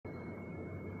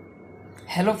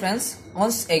Hello friends,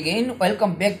 once again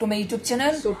welcome back to my YouTube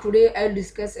channel. So today I'll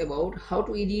discuss about how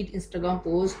to edit Instagram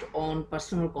post on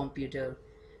personal computer.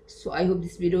 So I hope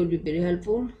this video will be very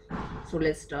helpful. So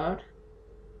let's start.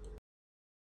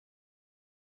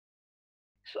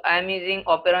 So I am using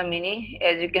Opera Mini.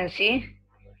 As you can see,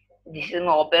 this is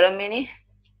my Opera Mini.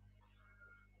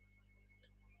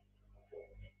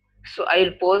 So I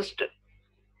will post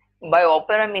by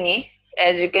Opera Mini.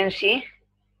 As you can see,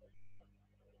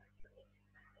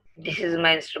 this is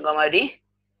my Instagram ID.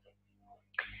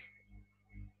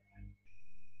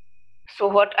 So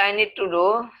what I need to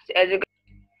do,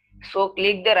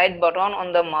 click the right button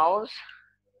on the mouse.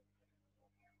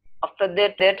 After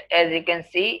that, as you can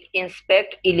see,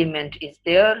 inspect element is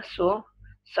there. So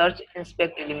search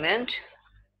inspect element.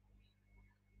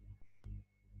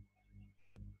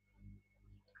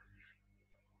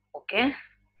 Okay.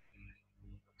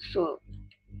 So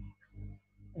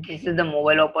this is the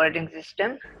mobile operating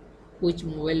system. Which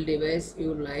mobile device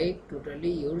you like,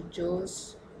 totally your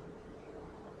choice.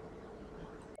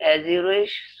 As you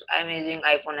wish, I'm using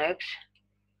iPhone X.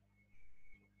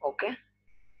 Okay.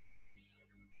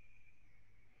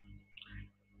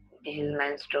 This is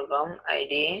my Instagram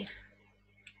ID.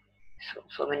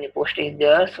 So many posts is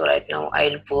there. So right now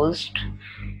I'll post.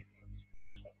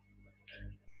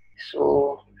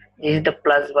 So this is the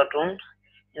plus button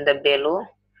in the below.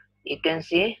 You can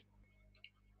see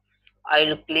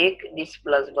I'll click this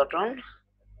plus button.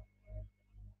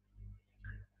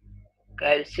 Okay,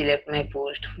 I'll select my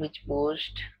post. Which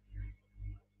post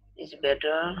is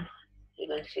better? You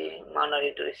can see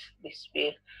Manarito is this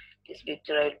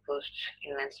picture I'll post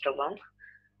in my Instagram.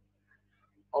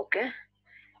 Okay,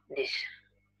 this.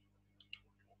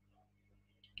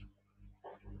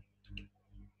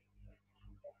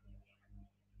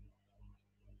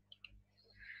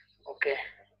 Okay,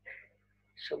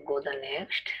 so go the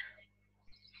next.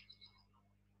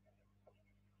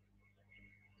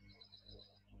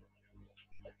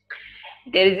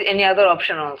 There is any other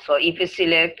option also. If you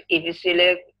select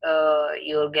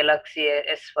your Galaxy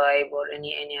S5 or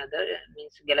any other,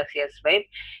 means Galaxy S5,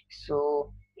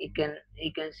 so you can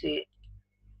see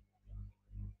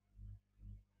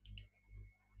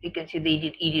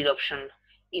the edit option.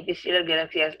 If you select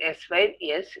Galaxy S5,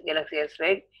 yes, Galaxy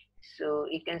S5, so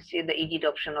you can see the edit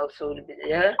option also will be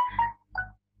there.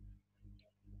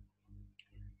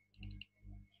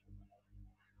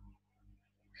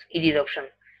 Edit option.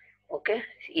 Okay,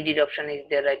 edit option is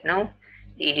there right now.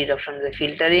 The edit option is the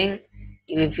filtering.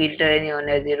 If you filter anyone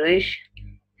as you wish,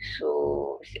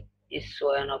 so it's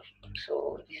so enough.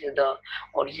 So this is the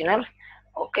original.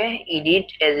 Okay,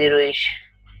 edit as you wish.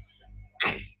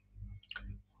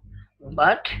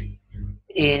 But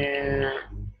in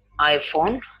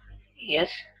iPhone,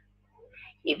 yes,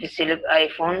 if you select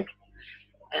iPhone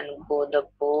and go the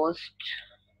post,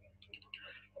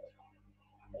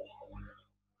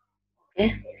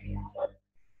 okay,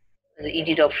 the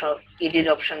edit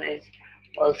option is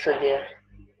also there.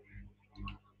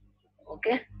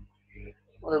 Okay,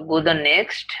 we'll go the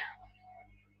next.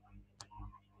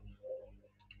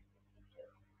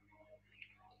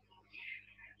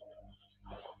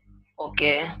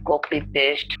 Okay, copy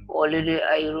paste. Already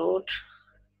I wrote.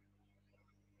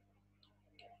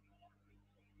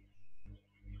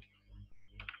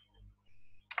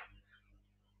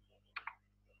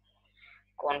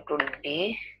 Control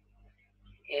D.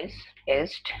 Yes,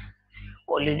 paste.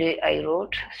 Already I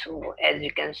wrote. So as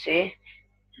you can see,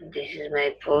 this is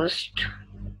my post.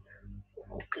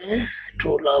 Okay,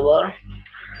 true lover.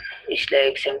 It's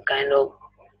like some kind of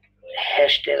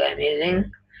hashtag I'm using.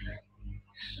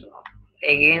 So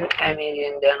again, I'm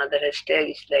using the another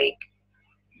hashtag. It's like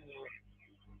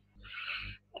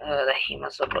the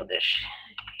Himachal Pradesh.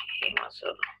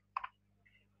 Himachal.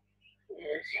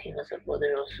 Yes, Himachal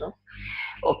Pradesh also.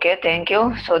 Okay, thank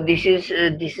you. So this is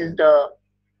the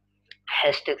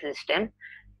hashtag system.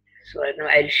 So right now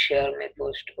I'll share my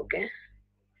post. Okay,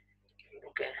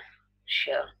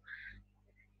 share.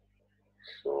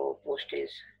 So post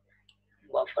is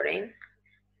buffering,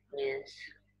 means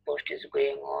post is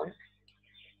going on.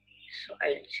 So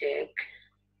I'll check.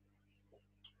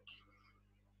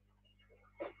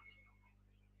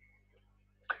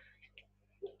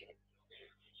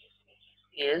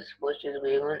 Yes, post is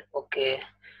going on. Okay,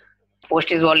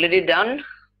 post is already done.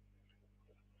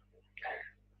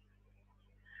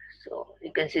 So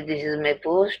you can see this is my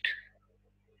post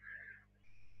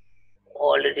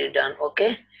already done.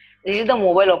 Okay, this is the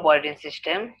mobile operating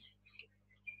system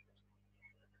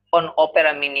on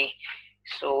Opera Mini.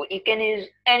 So you can use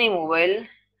any mobile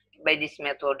by this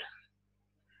method.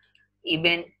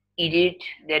 Even edit,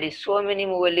 there is so many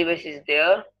mobile devices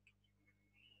there.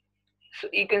 So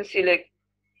you can select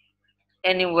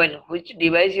anyone, which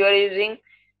device you are using.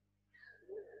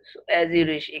 So as you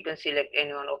wish, you can select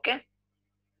anyone. Okay.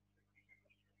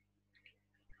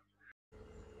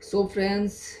 So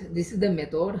friends, this is the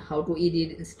method how to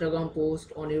edit Instagram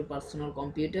post on your personal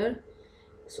computer.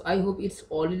 So I hope it's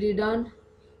already done.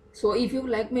 So if you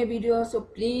like my video, so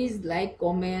please like,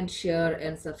 comment, share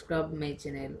and subscribe my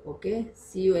channel. Okay,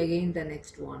 see you again in the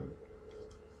next one.